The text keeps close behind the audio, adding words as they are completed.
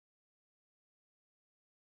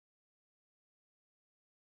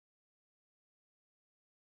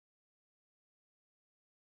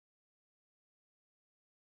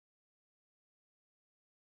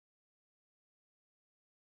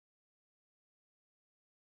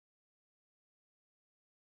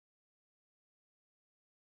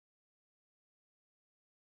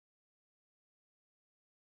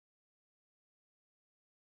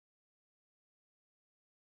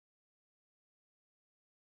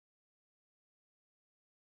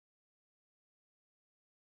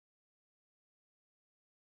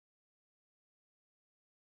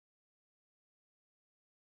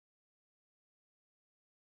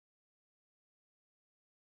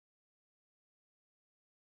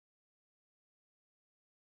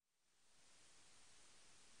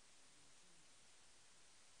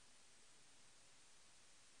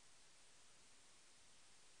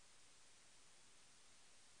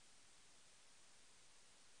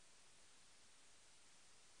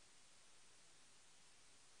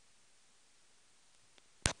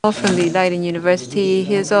from the Leiden University.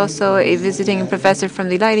 He is also a visiting professor from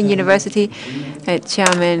the Leiden University at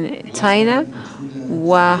Chairman Taina,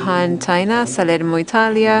 Wahan Taina, Salerno,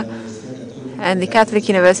 Italia, and the Catholic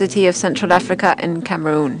University of Central Africa in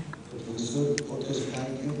Cameroon.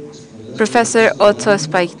 Professor Otto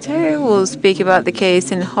Spijker will speak about the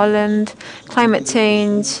case in Holland, climate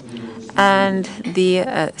change, and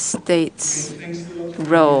the state's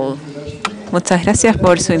role. Muchas gracias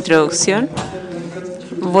por su introducción.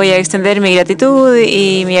 Voy a extender mi gratitud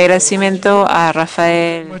y mi agradecimiento a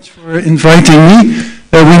Rafael. Much for inviting me.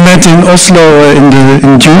 We met in Oslo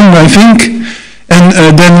in June, I think,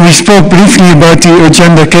 and then we spoke briefly about the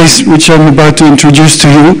Urgenda case, which I'm about to introduce to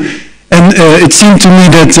you. And it seemed to me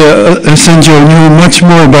that Sanjo knew much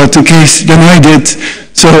more about the case than I did,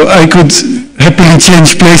 so I could happily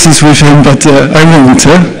change places with him, but I won't.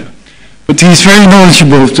 But he's very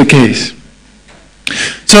knowledgeable of the case.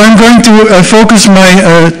 So I'm going to focus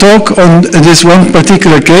my talk on this one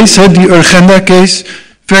particular case, the Urgenda case,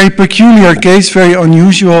 very peculiar case, very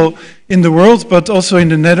unusual in the world, but also in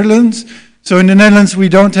the Netherlands. So in the Netherlands, we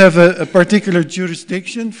don't have a particular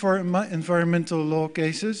jurisdiction for environmental law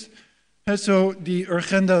cases. So the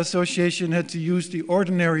Urgenda Association had to use the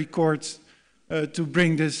ordinary courts to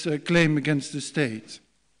bring this claim against the state.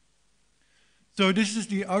 So this is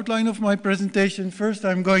the outline of my presentation. First,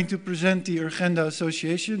 I'm going to present the Urgenda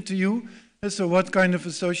Association to you. So what kind of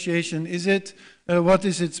association is it? What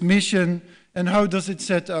is its mission? And how does it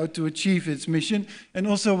set out to achieve its mission? And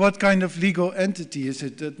also, what kind of legal entity is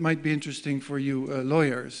it? That might be interesting for you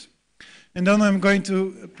lawyers. And then I'm going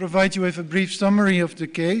to provide you with a brief summary of the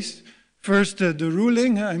case. First, the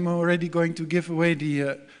ruling. I'm already going to give away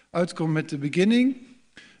the outcome at the beginning.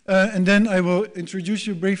 And then I will introduce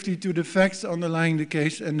you briefly to the facts underlying the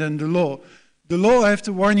case and then the law. The law, I have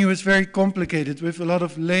to warn you, is very complicated with a lot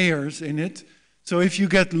of layers in it. So if you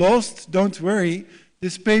get lost, don't worry.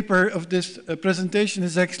 This paper of this presentation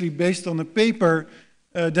is actually based on a paper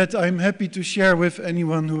that I'm happy to share with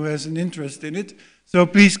anyone who has an interest in it. So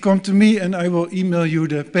please come to me and I will email you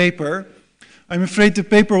the paper. I'm afraid the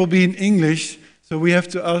paper will be in English, so we have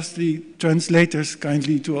to ask the translators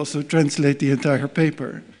kindly to also translate the entire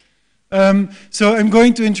paper. So I'm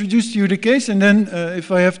going to introduce to you the case, and then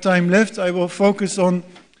if I have time left, I will focus on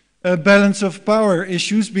balance of power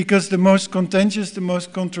issues, because the most contentious, the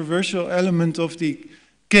most controversial element of the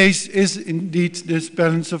case is indeed this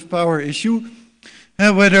balance of power issue,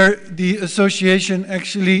 whether the association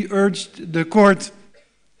actually urged the court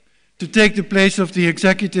to take the place of the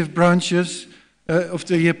executive branches, of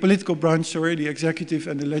the political branch, sorry, the executive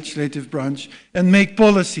and the legislative branch, and make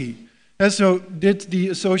policy. So did the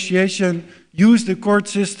association use the court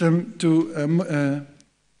system to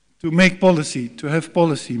make policy, to have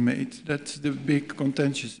policy made? That's the big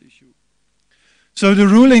contentious issue. So the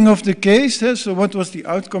ruling of the case, so what was the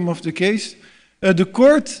outcome of the case? The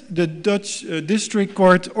court, the Dutch district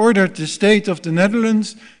court, ordered the state of the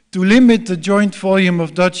Netherlands to limit the joint volume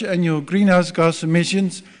of Dutch annual greenhouse gas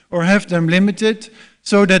emissions, or have them limited,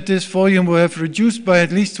 so that this volume will have reduced by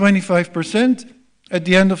at least 25% at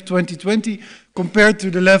the end of 2020 compared to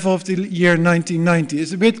the level of the year 1990.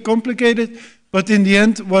 It's a bit complicated, but in the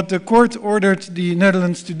end, what the court ordered the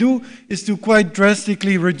Netherlands to do is to quite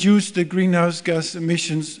drastically reduce the greenhouse gas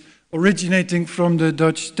emissions originating from the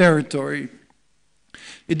Dutch territory.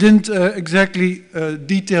 It didn't exactly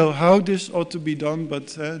detail how this ought to be done, but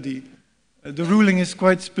the ruling is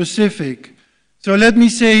quite specific. So let me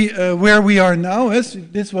say where we are now.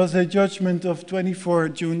 This was a judgment of 24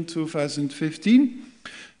 June 2015.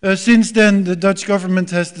 Since then, the Dutch government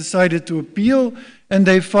has decided to appeal, and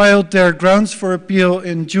they filed their grounds for appeal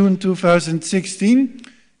in June 2016.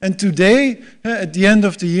 And today, at the end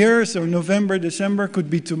of the year, so November, December, could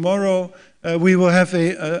be tomorrow, we will have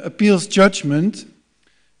an appeals judgment.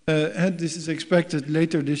 And this is expected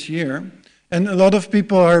later this year. And a lot of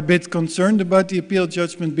people are a bit concerned about the appeal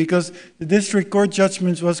judgment because the district court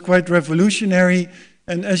judgment was quite revolutionary.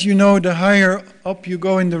 And as you know, the higher up you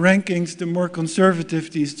go in the rankings, the more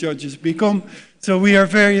conservative these judges become. So we are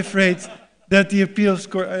very afraid that the appeals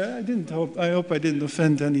court, I hope I didn't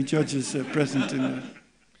offend any judges present in there.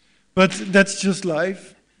 But that's just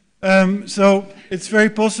life. So it's very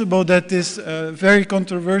possible that this very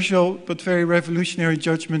controversial but very revolutionary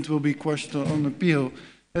judgment will be quashed on appeal,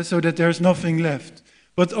 so that there's nothing left.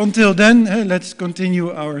 But until then, let's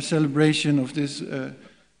continue our celebration of this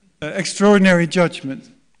extraordinary judgment.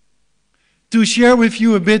 To share with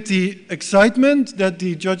you a bit the excitement that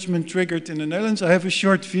the judgment triggered in the Netherlands, I have a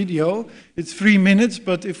short video. It's 3 minutes,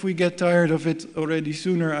 but if we get tired of it already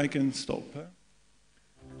sooner, I can stop.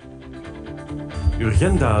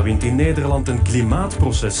 Urgenda wint in Nederland een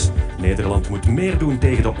klimaatproces. Nederland moet meer doen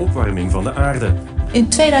tegen de opwarming van de aarde. In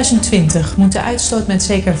 2020 moet de uitstoot met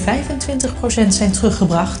zeker 25% zijn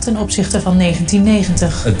teruggebracht ten opzichte van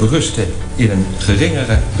 1990. Het berusten in een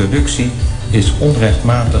geringere reductie is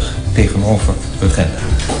onrechtmatig tegenover Urgenda.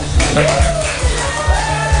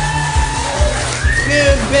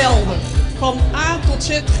 Geweldig. Van A tot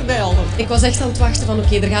Z geweldig. Ik was echt aan het wachten van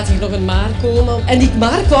oké, er gaat hier nog een maar komen. En die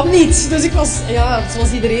maar kwam niet. Dus ik was, ja,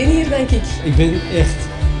 zoals iedereen hier denk ik.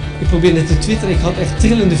 Ik probeerde te twitteren, ik had echt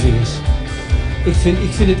trillende vingers. Ik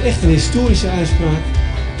vind het echt een historische uitspraak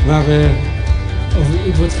waar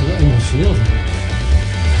ik word er heel emotioneel van.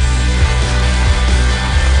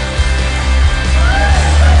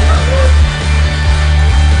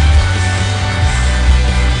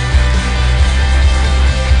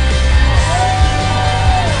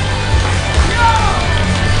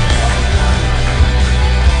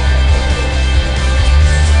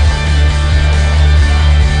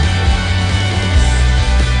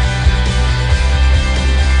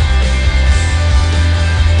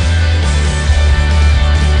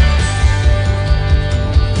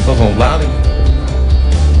 Dat is een ontlading.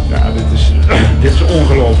 Ja, dit is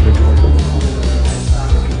ongelooflijk.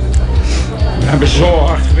 We hebben zo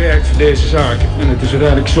hard gewerkt voor deze zaak. En het is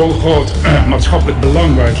uiteindelijk zo'n groot maatschappelijk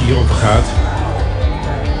belang waar het hier over gaat.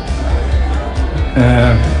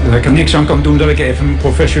 Dat ik er niks aan kan doen dat ik even mijn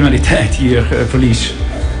professionaliteit hier verlies.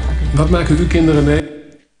 Wat maken uw kinderen mee?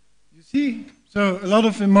 You see, so a lot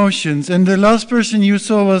of emotions. And the last person you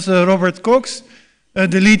saw was Robert Cox,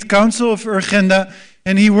 the lead counsel of Urgenda.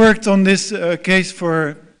 And he worked on this case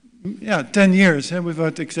for 10 years,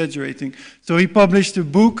 without exaggerating. So he published a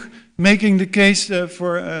book making the case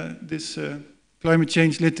for this climate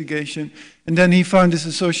change litigation. And then he found this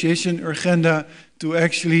association, Urgenda, to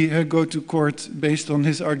actually go to court based on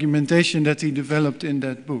his argumentation that he developed in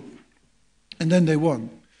that book. And then they won.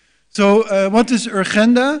 So what is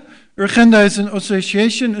Urgenda? Urgenda is an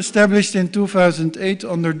association established in 2008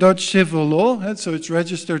 under Dutch civil law, so it's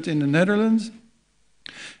registered in the Netherlands.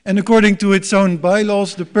 And according to its own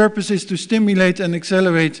bylaws, the purpose is to stimulate and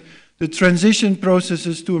accelerate the transition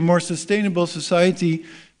processes to a more sustainable society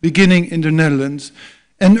beginning in the Netherlands.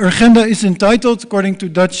 And Urgenda is entitled, according to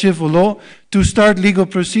Dutch civil law, to start legal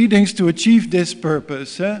proceedings to achieve this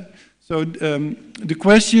purpose. So the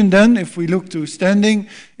question then, if we look to standing,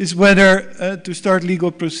 is whether to start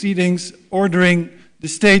legal proceedings ordering the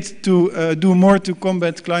state to do more to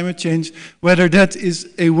combat climate change, whether that is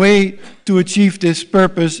a way to achieve this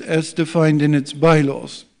purpose as defined in its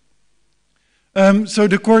bylaws. So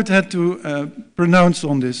the court had to pronounce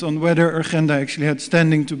on this, on whether Urgenda actually had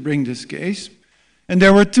standing to bring this case. And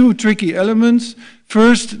there were two tricky elements.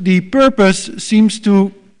 First, the purpose seems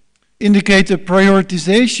to indicate a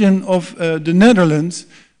prioritization of the Netherlands,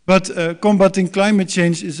 but combating climate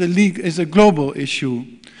change is a global issue.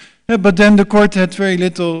 But then the court had very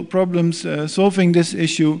little problems solving this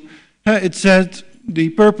issue. It said the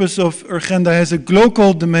purpose of Urgenda has a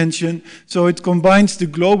global dimension, so it combines the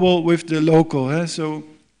global with the local. So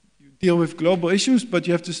you deal with global issues, but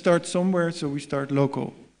you have to start somewhere, so we start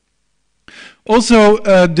local. Also,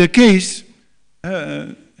 the case,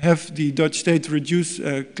 have the Dutch state reduce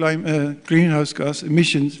greenhouse gas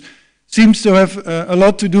emissions, seems to have a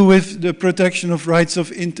lot to do with the protection of rights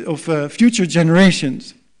of future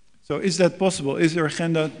generations. So is that possible? Is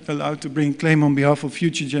Urgenda allowed to bring claim on behalf of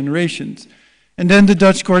future generations? And then the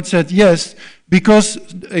Dutch court said yes, because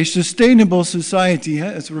a sustainable society,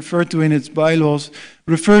 as referred to in its bylaws,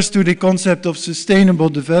 refers to the concept of sustainable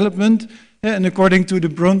development. And according to the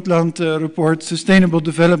Brundtland report, sustainable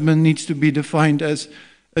development needs to be defined as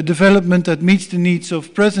a development that meets the needs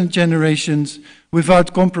of present generations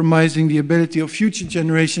without compromising the ability of future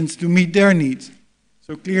generations to meet their needs.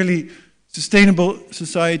 So clearly, sustainable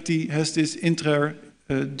society has this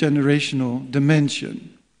intra-generational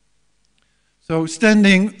dimension. So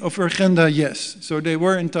standing of Urgenda, yes. So they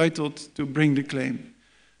were entitled to bring the claim.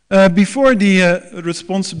 Before the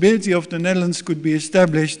responsibility of the Netherlands could be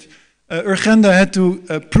established, Urgenda had to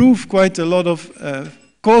prove quite a lot of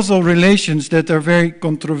causal relations that are very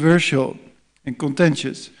controversial and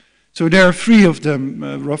contentious. So there are three of them,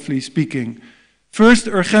 roughly speaking. First,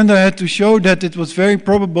 Urgenda had to show that it was very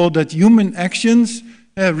probable that human actions,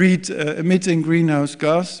 emitting greenhouse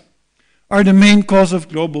gas, are the main cause of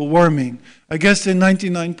global warming. I guess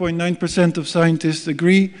 99.9% of scientists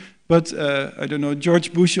agree, but I don't know,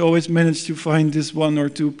 George Bush always managed to find this one or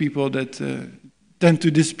two people that tend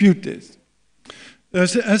to dispute this.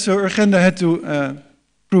 So Urgenda had to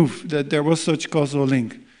prove that there was such causal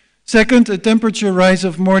link. Second, a temperature rise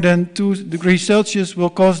of more than 2 degrees Celsius will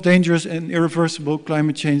cause dangerous and irreversible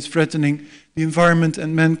climate change threatening the environment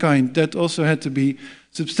and mankind. That also had to be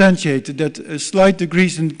substantiated, that a slight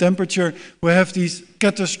decrease in the temperature will have these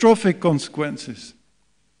catastrophic consequences.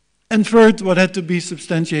 And third, what had to be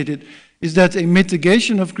substantiated is that a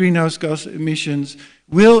mitigation of greenhouse gas emissions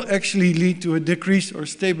will actually lead to a decrease or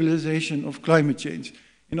stabilization of climate change.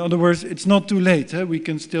 In other words, it's not too late, we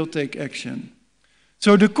can still take action.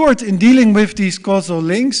 So the court, in dealing with these causal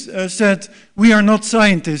links, said, we are not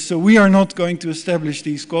scientists, so we are not going to establish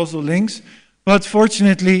these causal links. But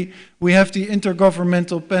fortunately, we have the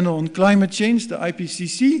Intergovernmental Panel on Climate Change, the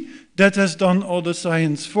IPCC, that has done all the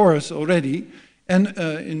science for us already. And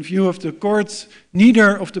in view of the courts,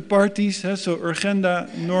 neither of the parties, so Urgenda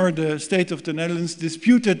nor the State of the Netherlands,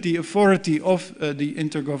 disputed the authority of the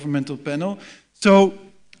Intergovernmental Panel. So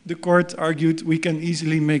the court argued we can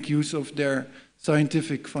easily make use of their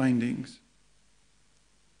scientific findings.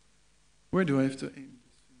 Where do I have to aim?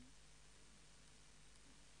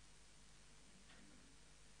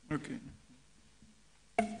 Okay.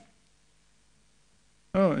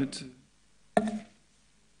 Oh, it's...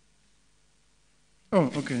 Oh,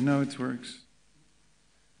 okay, now it works.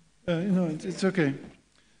 No, it's okay.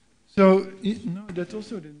 So, no, that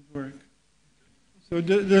also didn't work. So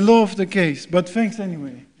the law of the case, but thanks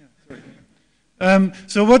anyway. Yeah, sorry.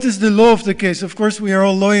 So what is the law of the case? Of course, we are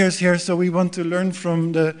all lawyers here, so we want to learn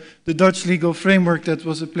from the Dutch legal framework that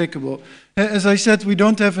was applicable. As I said, we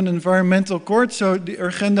don't have an environmental court, so the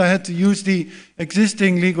Urgenda had to use the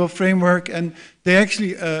existing legal framework, and they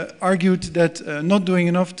actually argued that not doing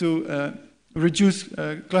enough to reduce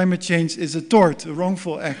climate change is a tort, a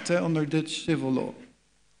wrongful act under Dutch civil law.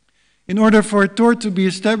 In order for a tort to be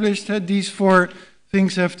established, these 4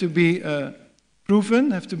 things have to be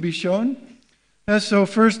proven, have to be shown. So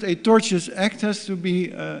first, a tortious act has to be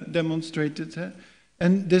demonstrated.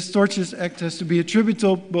 And this tortious act has to be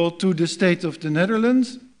attributable to the state of the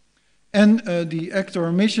Netherlands. And the act or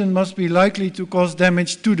omission must be likely to cause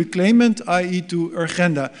damage to the claimant, i.e. to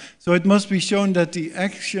Urgenda. So it must be shown that the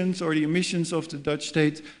actions or the omissions of the Dutch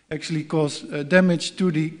state actually cause damage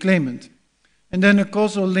to the claimant. And then a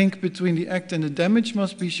causal link between the act and the damage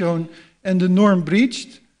must be shown, and the norm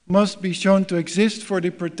breached must be shown to exist for the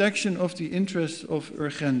protection of the interests of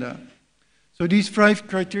Urgenda. So these 5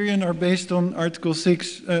 criteria are based on Article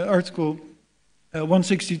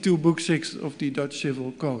 162, Book 6 of the Dutch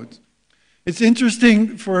Civil Code. It's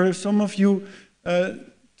interesting for some of you to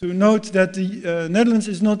note that the Netherlands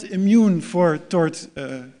is not immune for tort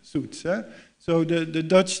suits. So the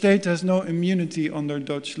Dutch state has no immunity under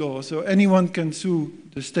Dutch law, so anyone can sue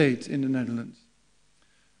the state in the Netherlands.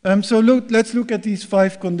 So let's look at these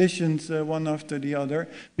 5 conditions one after the other,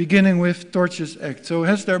 beginning with tortious act. So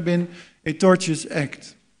has there been a tortious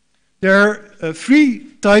act? There are 3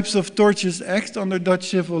 types of tortious act under Dutch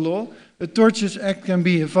civil law. A tortious act can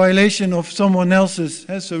be a violation of someone else's,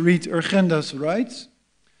 so read Urgenda's rights.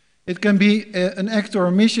 It can be an act or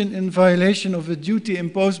omission in violation of a duty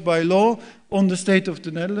imposed by law on the state of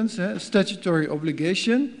the Netherlands, a statutory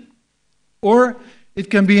obligation. Or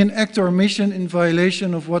it can be an act or omission in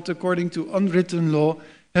violation of what, according to unwritten law,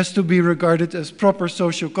 has to be regarded as proper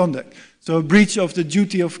social conduct. So a breach of the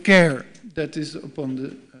duty of care that is upon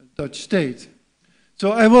the Dutch state.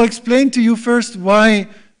 So I will explain to you first why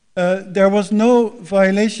there was no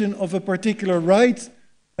violation of a particular right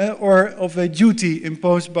or of a duty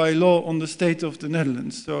imposed by law on the state of the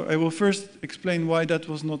Netherlands. So I will first explain why that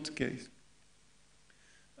was not the case.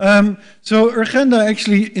 So Urgenda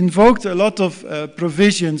actually invoked a lot of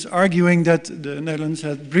provisions arguing that the Netherlands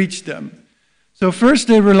had breached them. So first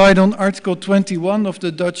they relied on Article 21 of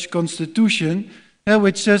the Dutch Constitution,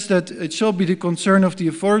 which says that it shall be the concern of the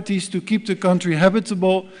authorities to keep the country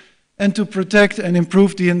habitable and to protect and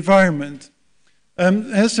improve the environment.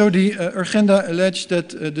 So the Urgenda alleged that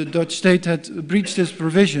the Dutch state had breached this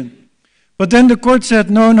provision. But then the court said,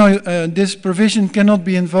 no, this provision cannot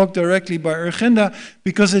be invoked directly by Urgenda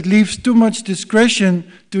because it leaves too much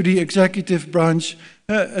discretion to the executive branch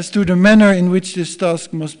as to the manner in which this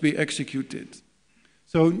task must be executed.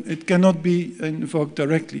 So it cannot be invoked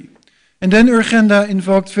directly. And then Urgenda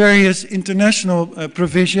invoked various international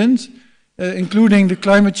provisions, including the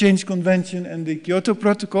Climate Change Convention and the Kyoto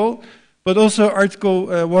Protocol, but also Article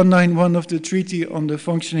 191 of the Treaty on the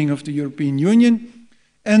Functioning of the European Union,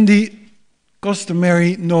 and the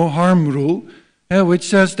customary no-harm rule, which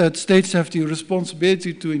says that states have the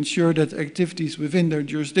responsibility to ensure that activities within their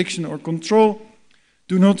jurisdiction or control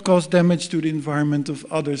do not cause damage to the environment of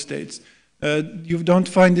other states. You don't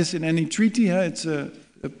find this in any treaty, it's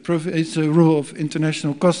a rule of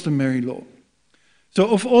international customary law. So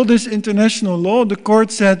of all this international law, the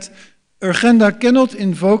court said Urgenda cannot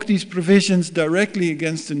invoke these provisions directly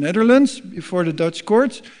against the Netherlands before the Dutch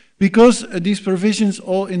courts because these provisions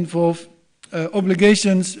all involve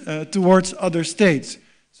obligations towards other states.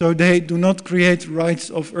 So they do not create rights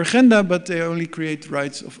of Urgenda, but they only create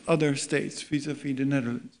rights of other states vis-à-vis the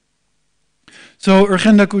Netherlands. So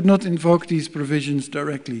Urgenda could not invoke these provisions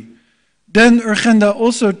directly. Then Urgenda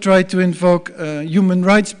also tried to invoke human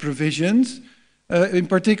rights provisions, in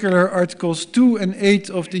particular Articles 2 and 8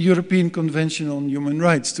 of the European Convention on Human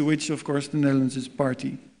Rights, to which, of course, the Netherlands is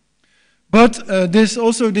party. But this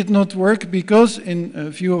also did not work because,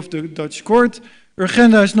 in view of the Dutch court,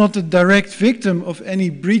 Urgenda is not a direct victim of any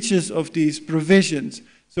breaches of these provisions.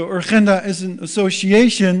 So Urgenda as an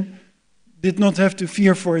association did not have to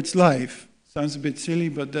fear for its life. Sounds a bit silly,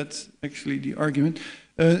 but that's actually the argument.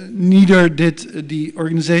 Neither did the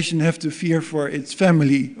organization have to fear for its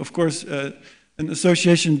family. Of course, an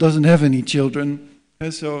association doesn't have any children,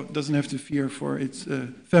 so it doesn't have to fear for its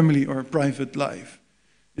family or private life.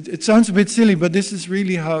 It sounds a bit silly, but this is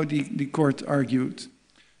really how the court argued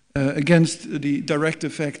against the direct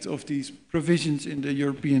effect of these provisions in the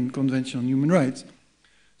European Convention on Human Rights.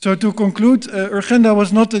 So to conclude, Urgenda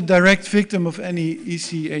was not a direct victim of any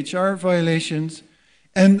ECHR violations,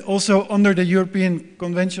 and also under the European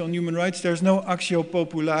Convention on Human Rights, there's no actio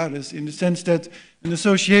popularis, in the sense that an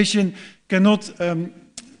association cannot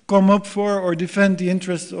come up for or defend the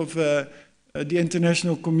interests of the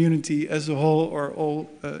international community as a whole or all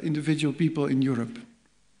individual people in Europe,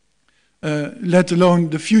 let alone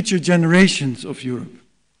the future generations of Europe.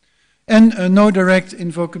 And no direct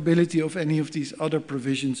invocability of any of these other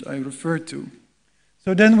provisions I referred to.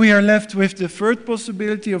 So then we are left with the third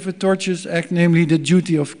possibility of a tortious act, namely the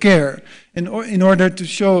duty of care. And in order to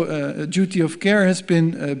show a duty of care has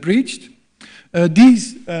been breached,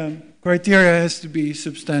 these criteria has to be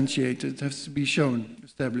substantiated, has to be shown,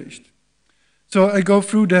 established. So I go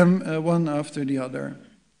through them one after the other.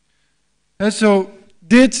 So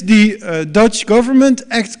did the Dutch government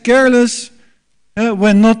act careless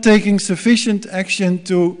when not taking sufficient action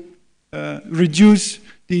to reduce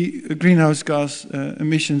the greenhouse gas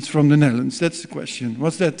emissions from the Netherlands? That's the question.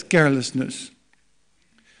 Was that carelessness?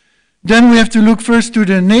 Then we have to look first to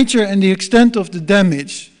the nature and the extent of the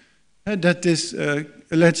damage that this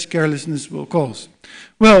alleged carelessness will cause.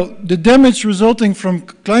 Well, the damage resulting from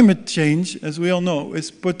climate change, as we all know,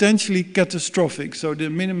 is potentially catastrophic. So the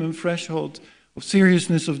minimum threshold of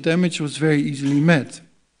seriousness of damage was very easily met.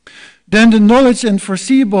 Then the knowledge and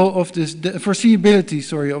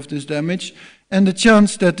foreseeability of this damage and the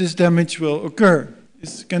chance that this damage will occur.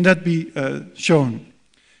 Can that be shown?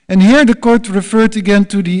 And here the court referred again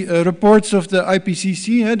to the reports of the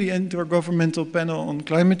IPCC, the Intergovernmental Panel on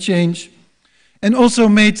Climate Change, and also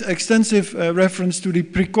made extensive reference to the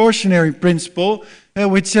precautionary principle,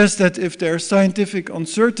 which says that if there's scientific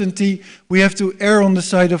uncertainty, we have to err on the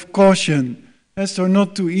side of caution. So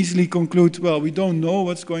not to easily conclude, well, we don't know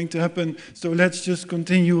what's going to happen, so let's just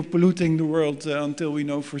continue polluting the world until we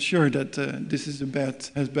know for sure that this is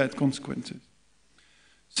has bad consequences.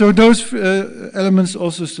 So those elements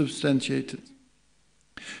also substantiated.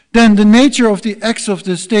 Then the nature of the acts of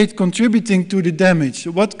the state contributing to the damage.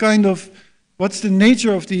 So what's the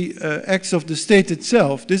nature of the acts of the state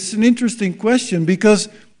itself? This is an interesting question because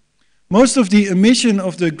most of the emission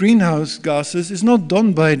of the greenhouse gases is not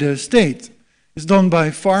done by the state. It's done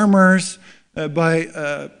by farmers, by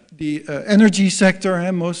the energy sector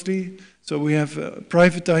mostly. So we have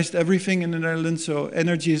privatized everything in the Netherlands, so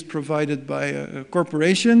energy is provided by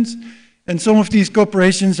corporations. And some of these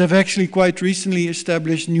corporations have actually quite recently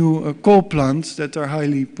established new coal plants that are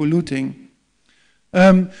highly polluting.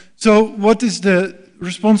 So what is the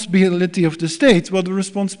responsibility of the state? Well, the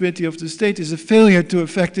responsibility of the state is a failure to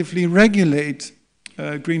effectively regulate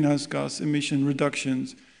greenhouse gas emission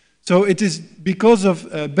reductions. So it is because of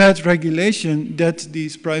bad regulation that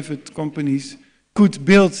these private companies could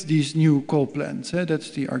build these new coal plants.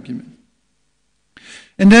 That's the argument.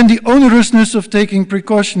 And then the onerousness of taking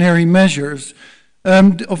precautionary measures.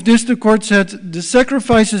 Of this, the court said the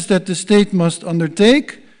sacrifices that the state must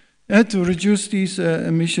undertake to reduce these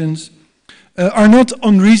emissions are not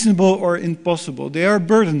unreasonable or impossible. They are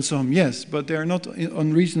burdensome, yes, but they are not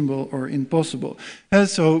unreasonable or impossible.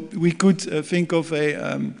 So we could think of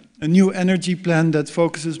a new energy plan that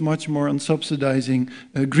focuses much more on subsidizing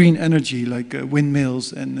green energy, like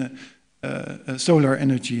windmills and solar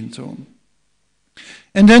energy and so on.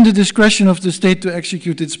 And then the discretion of the state to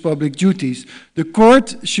execute its public duties. The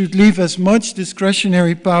court should leave as much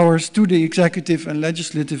discretionary powers to the executive and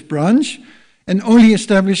legislative branch, and only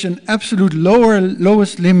establish an absolute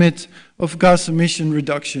lowest limit of gas emission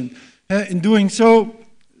reduction. In doing so,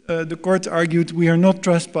 the court argued we are not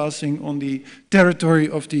trespassing on the territory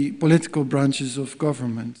of the political branches of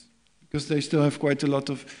government, because they still have quite a lot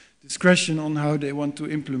of discretion on how they want to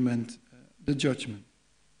implement the judgment.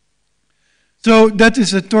 So that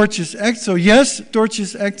is a tortious act. So yes,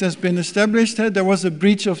 tortious act has been established. There was a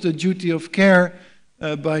breach of the duty of care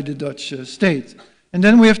by the Dutch state. And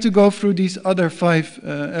then we have to go through these other 5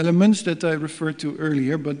 elements that I referred to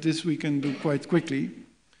earlier, but this we can do quite quickly.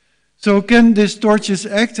 So can this tortious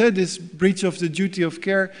act, this breach of the duty of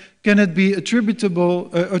care, can it be attributed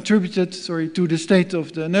to the state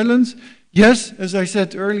of the Netherlands? Yes, as I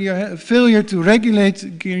said earlier, a failure to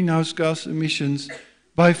regulate greenhouse gas emissions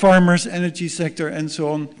by farmers, energy sector, and so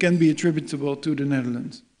on, can be attributable to the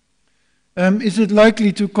Netherlands. Is it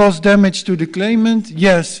likely to cause damage to the claimant?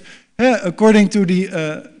 Yes. According to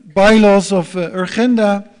the bylaws of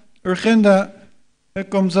Urgenda, Urgenda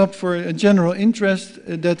comes up for a general interest,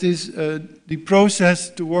 that is the process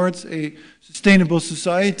towards a sustainable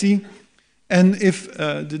society. And if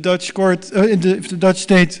the Dutch court, if the Dutch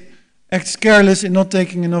state acts careless in not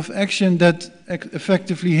taking enough action, that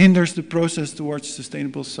effectively hinders the process towards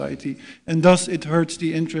sustainable society, and thus it hurts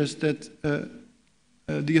the interest that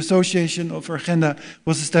the association of Urgenda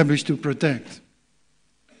was established to protect.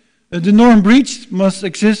 The norm breached must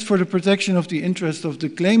exist for the protection of the interest of the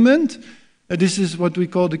claimant. This is what we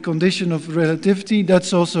call the condition of relativity.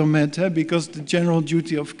 That's also met because the general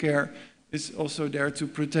duty of care is also there to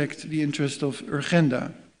protect the interest of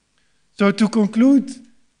Urgenda. So to conclude,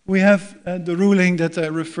 we have the ruling that I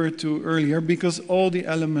referred to earlier, because all the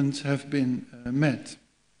elements have been met.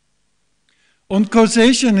 On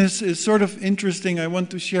causation is sort of interesting. I want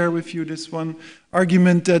to share with you this one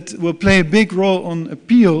argument that will play a big role on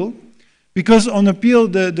appeal, because on appeal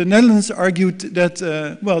the Netherlands argued that,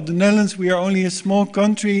 well, the Netherlands, we are only a small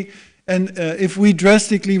country, and if we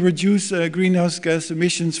drastically reduce greenhouse gas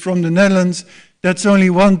emissions from the Netherlands, that's only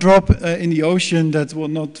one drop in the ocean that will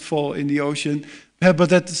not fall in the ocean.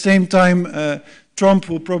 But at the same time, Trump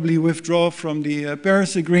will probably withdraw from the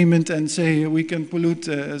Paris Agreement and say we can pollute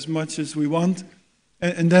as much as we want.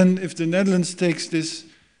 And then if the Netherlands takes this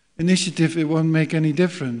initiative, it won't make any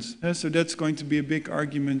difference. So that's going to be a big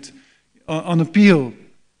argument on appeal.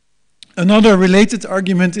 Another related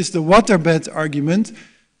argument is the waterbed argument.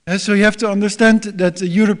 So you have to understand that the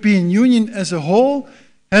European Union as a whole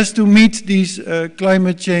has to meet these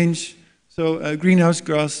climate change, so greenhouse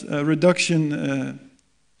gas reduction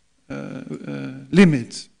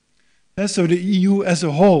limits. So the EU as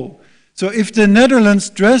a whole. So if the Netherlands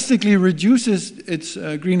drastically reduces its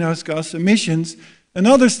greenhouse gas emissions,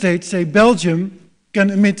 another state, say Belgium, can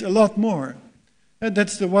emit a lot more.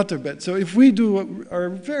 That's the waterbed. So if we do our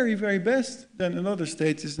very, very best, then another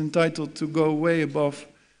state is entitled to go way above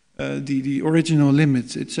the original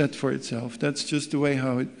limits it set for itself. That's just the way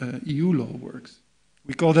how EU law works.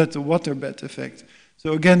 We call that the waterbed effect.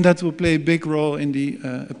 So again, that will play a big role in the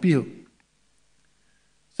appeal.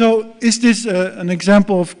 So is this an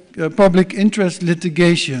example of public interest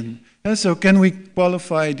litigation? So can we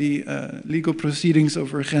qualify the legal proceedings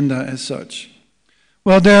of Urgenda as such?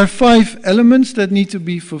 Well, there are 5 elements that need to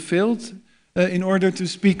be fulfilled in order to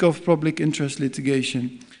speak of public interest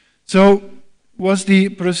litigation. So was the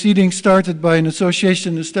proceeding started by an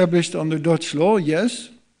association established under Dutch law? Yes.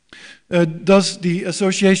 Does the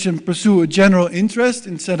association pursue a general interest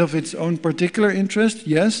instead of its own particular interest?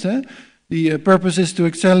 Yes. The purpose is to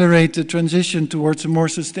accelerate the transition towards a more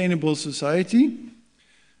sustainable society.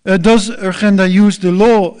 Does Urgenda use the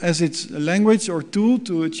law as its language or tool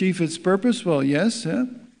to achieve its purpose? Well, yes.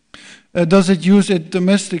 Does it use its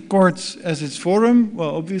domestic courts as its forum?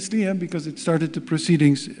 Well, obviously, because it started the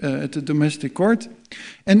proceedings at the domestic court.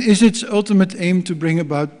 And is its ultimate aim to bring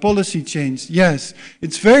about policy change? Yes.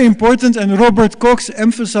 It's very important, and Robert Cox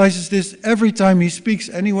emphasizes this every time he speaks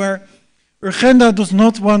anywhere. Urgenda does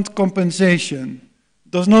not want compensation,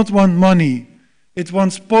 does not want money. It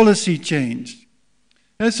wants policy change.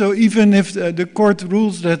 So even if the court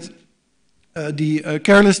rules that the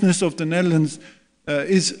carelessness of the Netherlands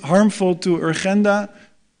is harmful to Urgenda,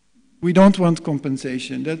 we don't want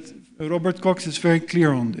compensation. That Robert Cox is very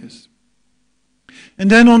clear on this.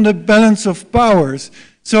 And then on the balance of powers.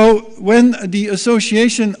 So when the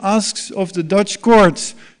association asks of the Dutch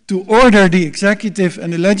courts to order the executive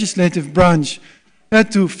and the legislative branch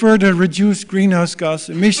to further reduce greenhouse gas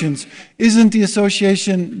emissions, isn't the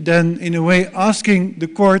association then in a way asking the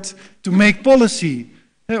court to make policy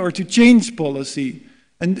or to change policy?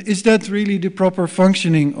 And is that really the proper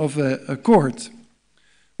functioning of a court?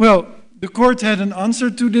 Well, the court had an answer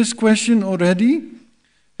to this question already.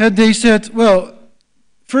 They said, well,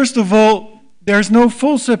 first of all, there's no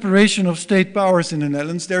full separation of state powers in the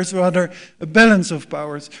Netherlands. There's rather a balance of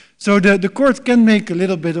powers. So the court can make a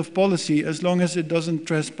little bit of policy as long as it doesn't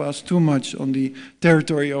trespass too much on the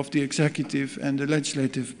territory of the executive and the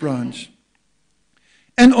legislative branch.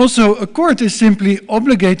 And also, a court is simply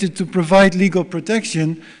obligated to provide legal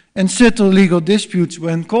protection and settle legal disputes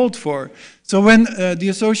when called for. So when the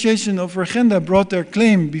Association of Urgenda brought their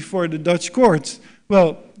claim before the Dutch courts,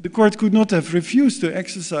 well, the court could not have refused to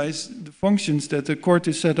exercise the functions that the court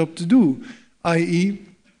is set up to do, i.e.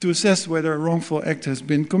 to assess whether a wrongful act has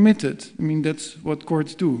been committed. I mean, that's what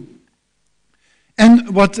courts do.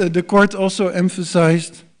 And what the court also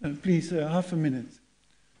emphasized, please, half a minute.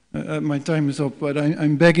 My time is up, but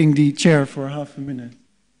I'm begging the chair for half a minute.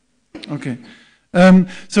 Okay.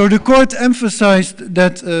 So the court emphasized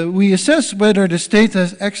that we assess whether the state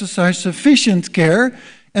has exercised sufficient care,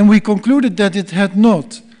 and we concluded that it had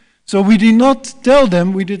not. So we did not tell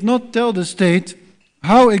the state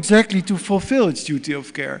how exactly to fulfill its duty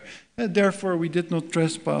of care. And therefore, we did not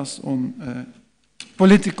trespass on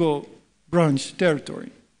political branch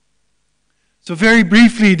territory. So very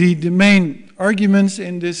briefly, the main arguments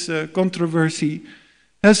in this controversy.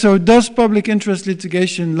 So does public interest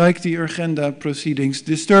litigation like the Urgenda proceedings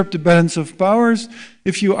disturb the balance of powers?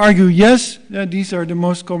 If you argue yes, these are the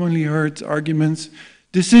most commonly heard arguments.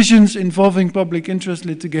 Decisions involving public interest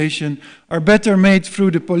litigation are better made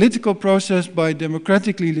through the political process by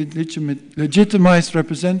democratically legitimized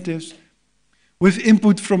representatives with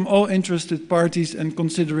input from all interested parties and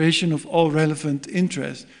consideration of all relevant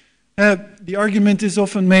interests. The argument is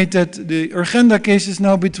often made that the Urgenda case is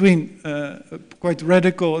now between a quite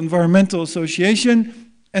radical environmental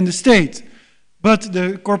association and the state. But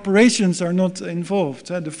the corporations are not involved,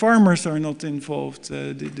 the farmers are not involved,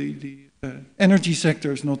 the energy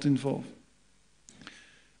sector is not involved.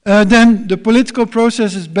 Then the political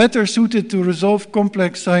process is better suited to resolve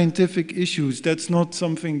complex scientific issues. That's not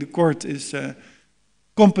something the court is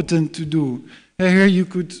competent to do. Here you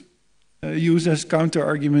could use as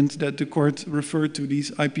counter-argument that the court referred to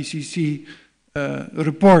these IPCC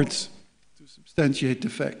reports to substantiate the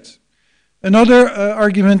facts. Another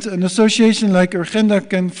argument, an association like Urgenda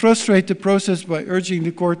can frustrate the process by urging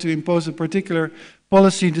the court to impose a particular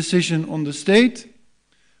policy decision on the state.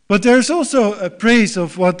 But there's also a praise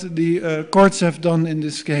of what the courts have done in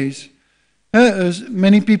this case.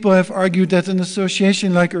 Many people have argued that an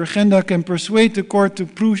association like Urgenda can persuade the court to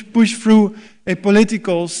push through a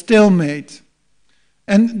political stalemate.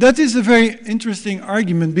 And that is a very interesting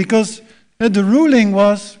argument because the ruling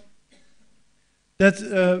was that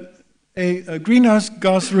a greenhouse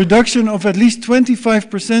gas reduction of at least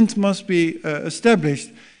 25% must be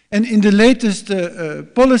established. And in the latest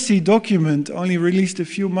policy document, only released a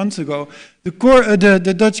few months ago,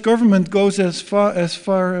 the Dutch government goes as far as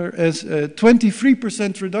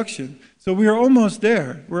 23% reduction. So we are almost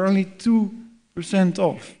there. We're only 2%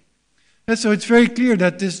 off. And so it's very clear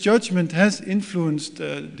that this judgment has influenced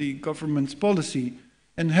the government's policy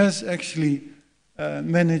and has actually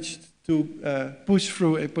managed to push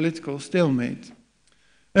through a political stalemate.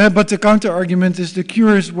 But the counter-argument is the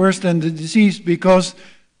cure is worse than the disease because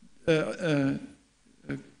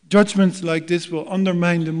judgments like this will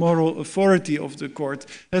undermine the moral authority of the court.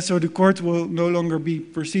 And so the court will no longer be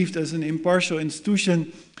perceived as an impartial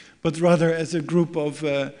institution, but rather as a group of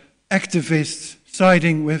activists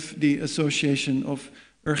siding with the Association of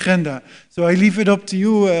Urgenda. So I leave it up to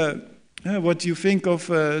you what you think of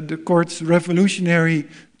the court's revolutionary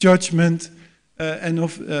judgment and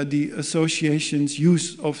of the association's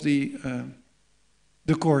use of the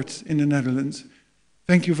court in the Netherlands.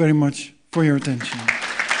 Thank you very much for your attention.